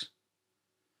sinners.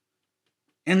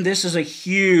 And this is a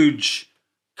huge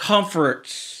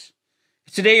comfort.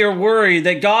 Today you're worried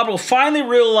that God will finally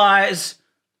realize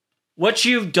what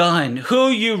you've done, who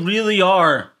you really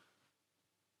are,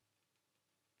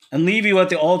 and leave you at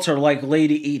the altar like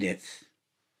Lady Edith.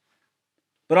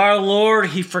 But our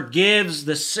Lord, he forgives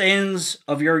the sins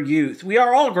of your youth. We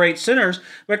are all great sinners,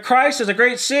 but Christ is a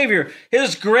great Savior.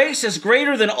 His grace is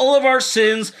greater than all of our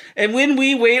sins, and when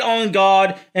we wait on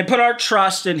God and put our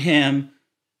trust in him,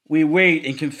 we wait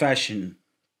in confession.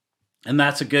 And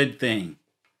that's a good thing.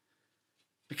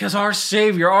 Because our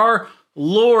Savior, our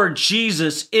Lord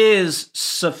Jesus, is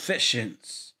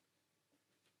sufficient.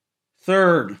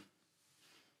 Third,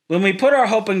 when we put our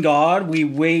hope in God, we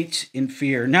wait in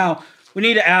fear. Now, we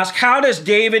need to ask, how does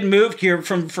David move here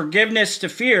from forgiveness to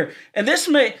fear? And this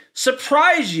may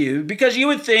surprise you, because you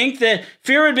would think that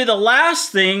fear would be the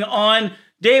last thing on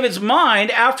David's mind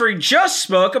after he just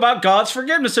spoke about God's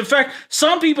forgiveness. In fact,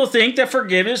 some people think that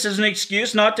forgiveness is an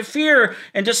excuse not to fear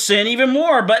and to sin even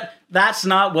more, but that's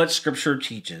not what Scripture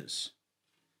teaches.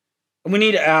 And we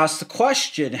need to ask the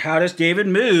question, how does David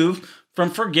move from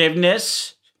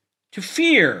forgiveness to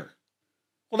fear?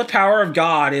 Well, the power of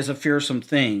God is a fearsome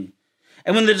thing.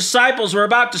 And when the disciples were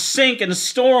about to sink in a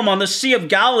storm on the Sea of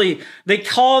Galilee, they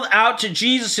called out to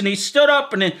Jesus, and he stood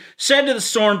up and said to the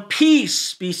storm,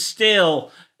 "Peace, be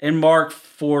still," in Mark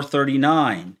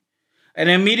 4:39. And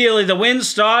immediately the wind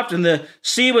stopped and the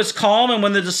sea was calm. And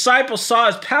when the disciples saw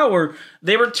his power,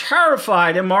 they were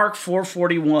terrified, in Mark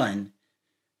 4:41.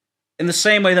 In the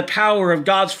same way, the power of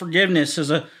God's forgiveness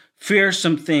is a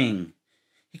fearsome thing.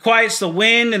 He quiets the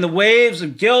wind and the waves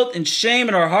of guilt and shame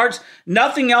in our hearts.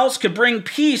 Nothing else could bring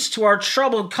peace to our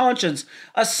troubled conscience.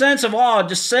 A sense of awe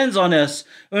descends on us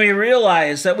when we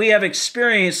realize that we have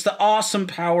experienced the awesome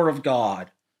power of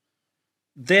God.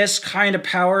 This kind of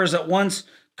power is at once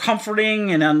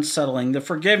comforting and unsettling. The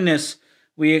forgiveness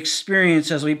we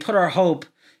experience as we put our hope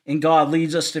in God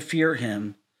leads us to fear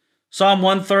him. Psalm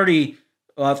 130,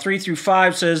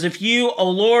 3-5 says, "If you, O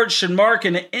Lord, should mark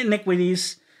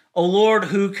iniquities, O Lord,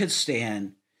 who could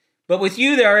stand? But with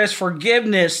you there is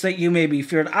forgiveness that you may be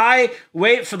feared. I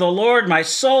wait for the Lord, my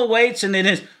soul waits, and in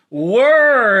his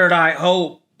word I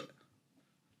hope."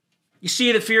 You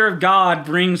see, the fear of God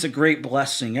brings a great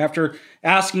blessing. After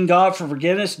asking God for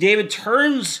forgiveness, David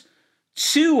turns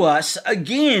to us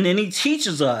again, and he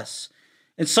teaches us.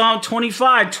 In Psalm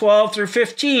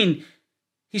 25:12-15,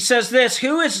 he says this,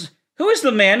 Who is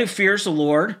the man who fears the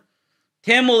Lord?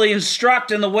 Him will he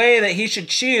instruct in the way that he should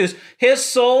choose. His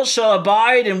soul shall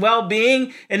abide in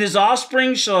well-being, and his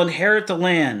offspring shall inherit the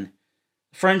land.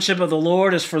 The friendship of the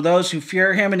Lord is for those who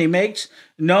fear him, and he makes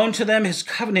known to them his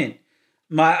covenant.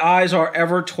 My eyes are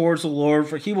ever towards the Lord,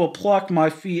 for he will pluck my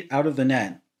feet out of the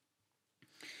net.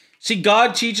 See,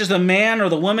 God teaches the man or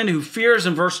the woman who fears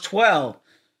in verse 12.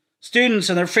 Students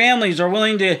and their families are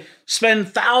willing to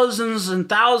spend thousands and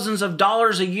thousands of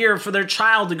dollars a year for their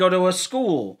child to go to a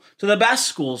school, to the best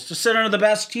schools, to sit under the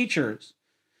best teachers.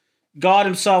 God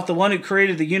himself, the one who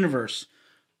created the universe,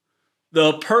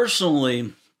 though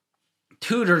personally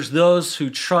tutors those who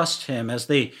trust him as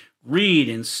they read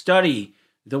and study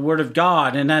the Word of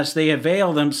God and as they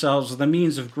avail themselves of the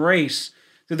means of grace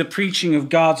through the preaching of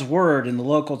God's Word in the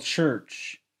local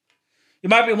church. You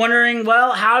might be wondering,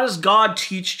 well, how does God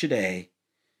teach today?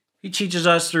 He teaches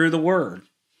us through the Word.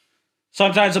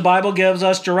 Sometimes the Bible gives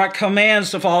us direct commands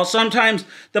to follow. Sometimes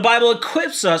the Bible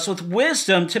equips us with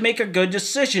wisdom to make a good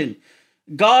decision.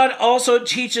 God also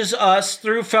teaches us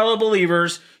through fellow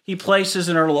believers he places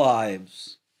in our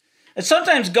lives. And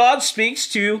sometimes God speaks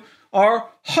to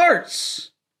our hearts.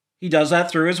 He does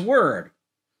that through his Word.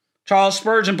 Charles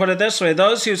Spurgeon put it this way,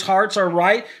 "Those whose hearts are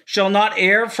right shall not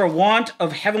err for want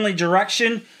of heavenly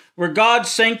direction. Where God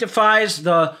sanctifies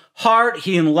the heart,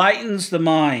 he enlightens the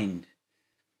mind."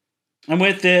 And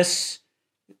with this,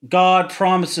 God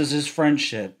promises his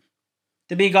friendship.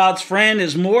 To be God's friend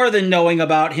is more than knowing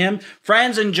about him.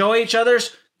 Friends enjoy each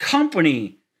other's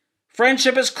company.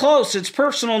 Friendship is close. It's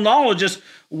personal knowledge. It's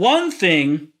one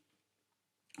thing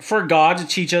for God to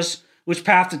teach us which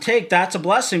path to take. That's a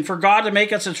blessing. For God to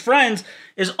make us his friends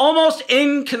is almost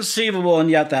inconceivable, and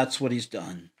yet that's what he's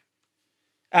done.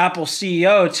 Apple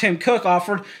CEO Tim Cook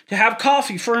offered to have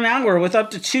coffee for an hour with up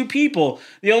to 2 people.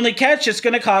 The only catch, it's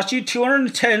going to cost you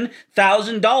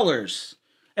 $210,000.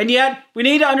 And yet, we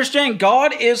need to understand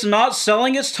God is not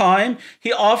selling his time.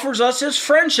 He offers us his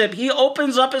friendship. He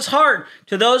opens up his heart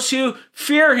to those who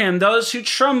fear him, those who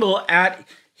tremble at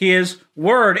his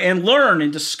word and learn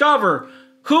and discover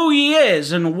who he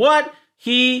is and what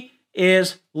he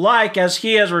is like as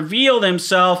he has revealed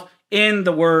himself in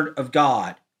the Word of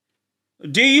God.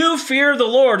 Do you fear the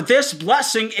Lord? This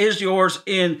blessing is yours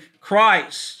in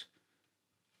Christ.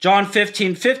 John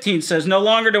 15:15 says, "No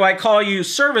longer do I call you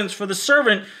servants, for the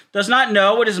servant does not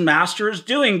know what his master is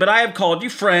doing, but I have called you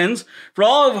friends, for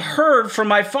all I've heard from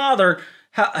my Father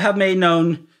have made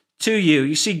known to you."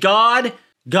 You see, God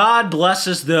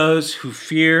blesses those who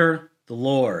fear the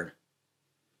Lord.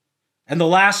 And the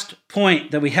last point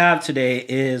that we have today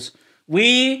is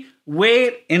we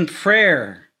wait in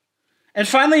prayer. And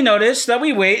finally, notice that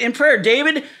we wait in prayer.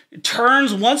 David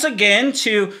turns once again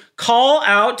to call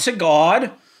out to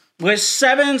God with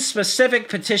 7 specific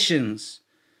petitions.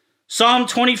 Psalm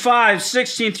 25,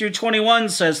 16 through 21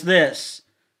 says this: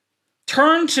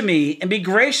 "Turn to me and be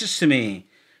gracious to me,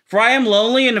 for I am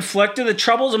lonely and afflicted. The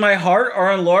troubles of my heart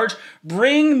are enlarged.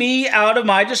 Bring me out of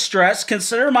my distress.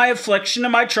 Consider my affliction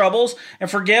and my troubles,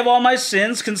 and forgive all my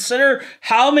sins. Consider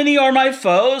how many are my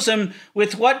foes, and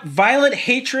with what violent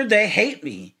hatred they hate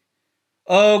me.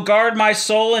 Oh, guard my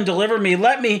soul and deliver me.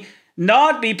 Let me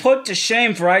not be put to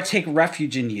shame, for I take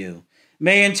refuge in you.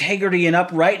 May integrity and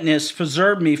uprightness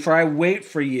preserve me, for I wait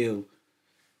for you."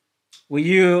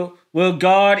 Will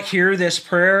God hear this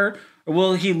prayer, or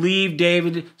will he leave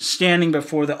David standing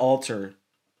before the altar?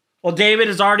 Well, David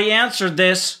has already answered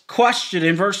this question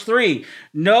in verse 3.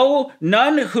 "No,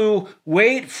 none who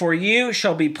wait for you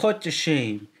shall be put to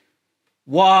shame."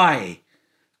 Why?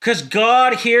 Because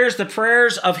God hears the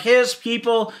prayers of his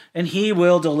people, and he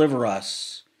will deliver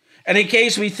us. And in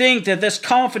case we think that this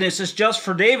confidence is just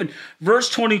for David, verse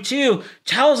 22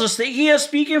 tells us that he is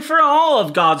speaking for all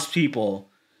of God's people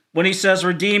when he says,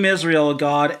 "Redeem Israel,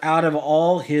 God, out of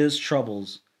all his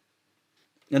troubles."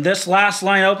 And this last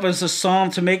line opens the psalm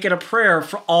to make it a prayer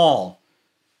for all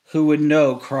who would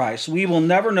know Christ. We will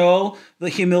never know the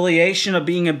humiliation of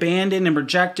being abandoned and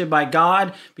rejected by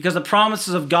God, because the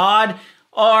promises of God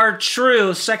are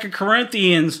true. 2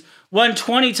 Corinthians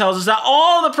 1:20 tells us that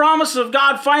all the promises of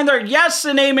God find their yes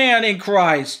and amen in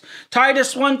Christ.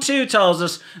 Titus 1:2 tells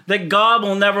us that God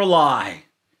will never lie.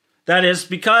 That is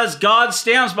because God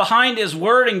stands behind his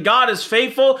word and God is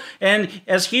faithful. And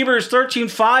as Hebrews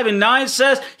 13:5 and 9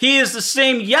 says, he is the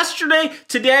same yesterday,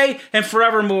 today, and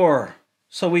forevermore.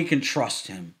 So we can trust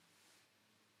him.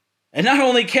 And not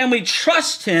only can we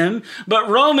trust him, but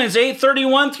Romans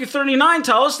 8:31 through 39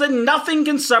 tell us that nothing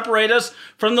can separate us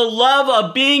from the love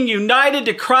of being united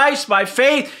to Christ by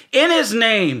faith in his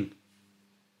name.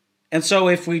 And so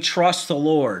if we trust the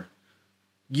Lord,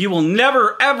 you will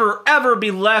never, ever, ever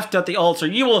be left at the altar.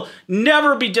 You will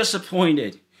never be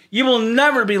disappointed. You will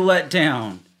never be let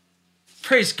down.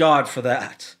 Praise God for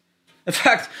that. In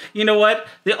fact, you know what?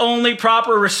 The only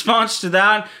proper response to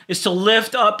that is to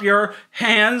lift up your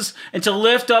hands and to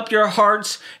lift up your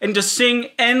hearts and to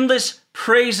sing endless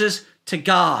praises to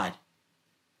God.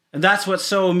 And that's what's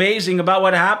so amazing about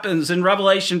what happens in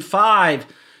Revelation 5.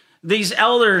 These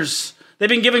elders, they've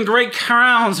been given great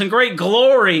crowns and great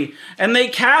glory, and they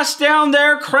cast down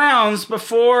their crowns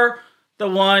before the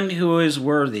one who is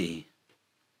worthy.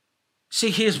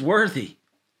 See, he is worthy.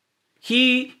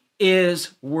 He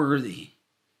is worthy.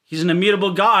 He's an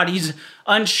immutable God. He's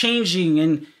unchanging,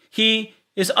 and he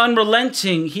is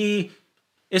unrelenting. He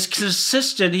is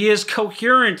consistent. He is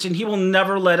coherent, and he will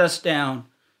never let us down.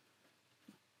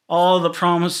 All the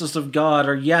promises of God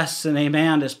are yes and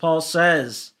amen, as Paul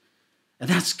says. And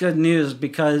that's good news,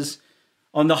 because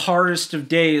on the hardest of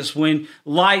days, when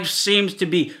life seems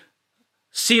the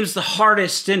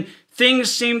hardest and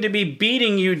things seem to be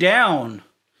beating you down,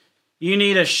 you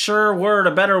need a sure word,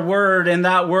 a better word, and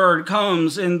that word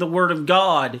comes in the Word of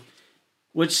God,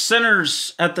 which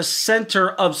centers at the center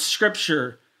of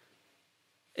Scripture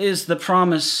is the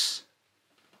promise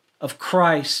of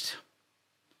Christ.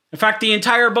 In fact, the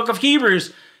entire book of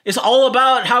Hebrews is all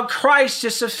about how Christ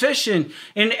is sufficient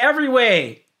in every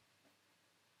way.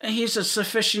 And he's a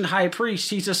sufficient high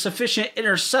priest. He's a sufficient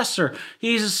intercessor.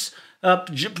 He's,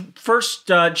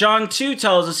 John 2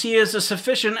 tells us he is a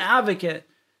sufficient advocate.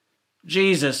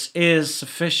 Jesus is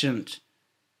sufficient.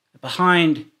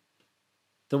 Behind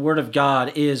the Word of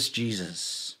God is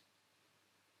Jesus.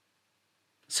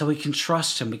 So we can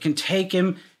trust him. We can take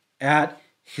him at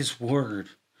his word.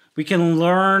 We can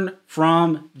learn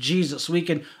from Jesus. We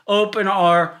can open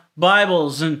our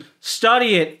Bibles and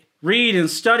study it, read and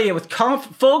study it with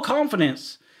full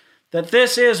confidence that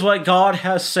this is what God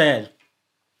has said.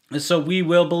 And so we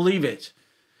will believe it.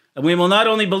 And we will not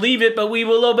only believe it, but we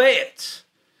will obey it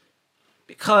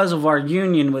because of our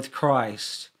union with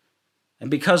Christ and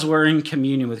because we're in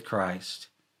communion with Christ.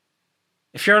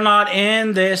 If you're not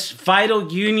in this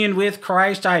vital union with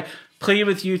Christ, I plead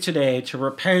with you today to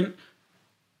repent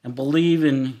and believe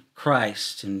in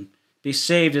Christ and be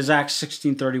saved, as Acts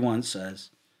 16:31 says.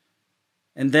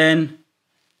 And then,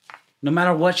 no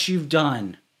matter what you've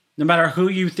done, no matter who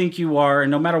you think you are,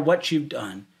 and no matter what you've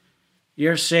done,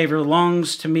 your Savior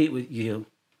longs to meet with you.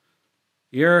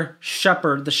 Your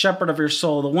shepherd, the shepherd of your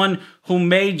soul, the one who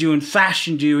made you and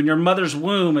fashioned you in your mother's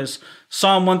womb, as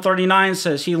Psalm 139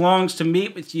 says, he longs to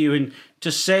meet with you and to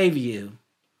save you,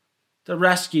 to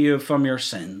rescue you from your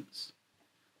sins,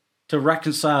 to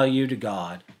reconcile you to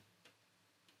God.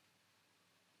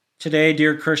 Today,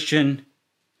 dear Christian,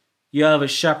 you have a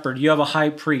shepherd, you have a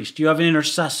high priest, you have an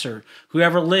intercessor,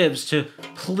 whoever lives to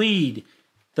plead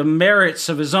the merits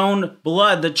of his own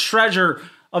blood, the treasure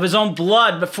of his own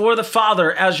blood before the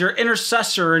Father as your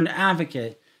intercessor and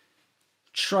advocate.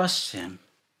 Trust him.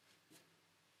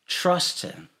 Trust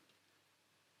him.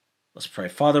 Let's pray.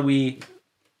 Father, we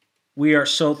are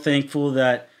so thankful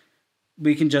that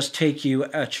we can just take you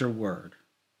at your word.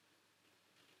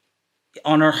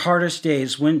 On our hardest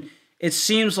days, when it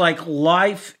seems like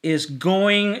life is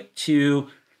going to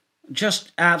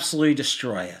just absolutely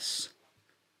destroy us,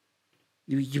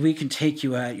 we can take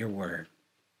you at your word.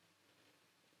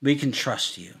 We can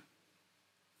trust you.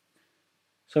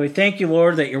 So we thank you,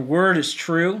 Lord, that your word is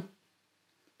true,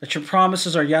 that your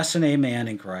promises are yes and amen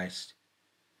in Christ.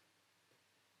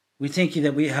 We thank you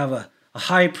that we have a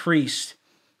high priest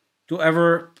who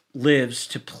ever lives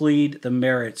to plead the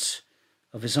merits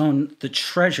of his own, the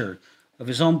treasure of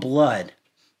his own blood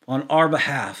on our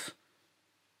behalf,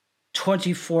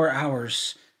 24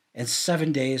 hours and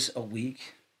 7 days a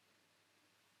week.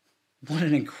 What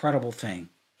an incredible thing.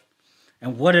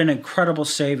 And what an incredible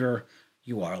Savior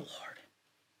you are, Lord.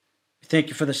 We thank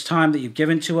you for this time that you've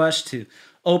given to us to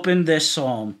open this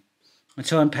psalm and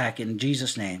to unpack it in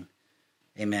Jesus' name.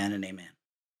 Amen and amen.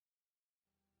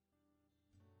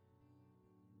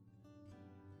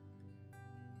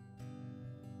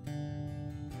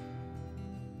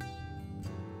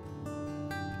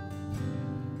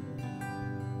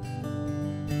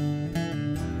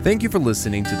 Thank you for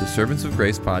listening to the Servants of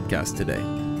Grace podcast today.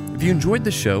 If you enjoyed the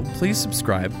show, please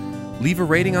subscribe, leave a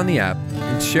rating on the app,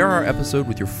 and share our episode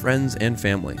with your friends and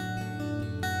family.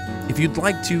 If you'd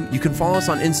like to, you can follow us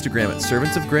on Instagram at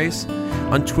Servants of Grace,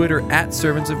 on Twitter at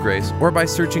Servants of Grace, or by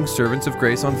searching Servants of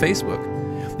Grace on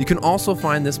Facebook. You can also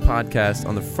find this podcast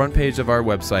on the front page of our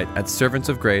website at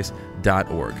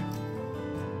servantsofgrace.org.